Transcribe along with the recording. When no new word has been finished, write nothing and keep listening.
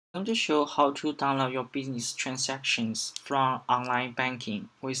I'm going to show how to download your business transactions from online banking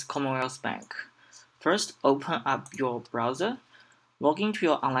with Commonwealth Bank. First, open up your browser. Log into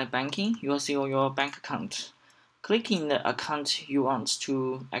your online banking. You will see your bank account. Click in the account you want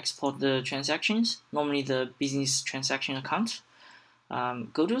to export the transactions, normally the business transaction account.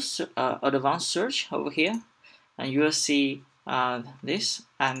 Go to advanced search over here, and you will see this,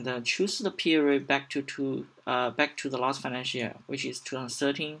 and choose the period back to the last financial year, which is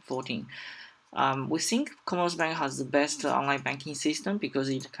 2013-14. We think Commonwealth Bank has the best online banking system because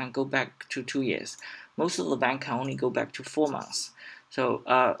it can go back to 2 years. Most of the bank can only go back to 4 months. So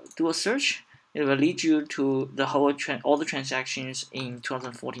do a search. It will lead you to the all the transactions in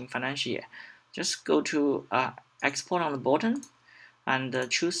 2014 financial year. Just go to export on the bottom and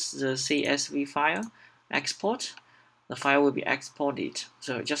choose the CSV file, export. The file will be exported.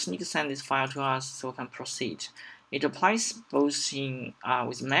 So just need to send this file to us so we can proceed. It applies both in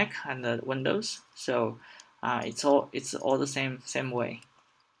with Mac and Windows. So it's all the same way.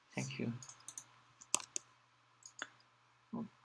 Thank you.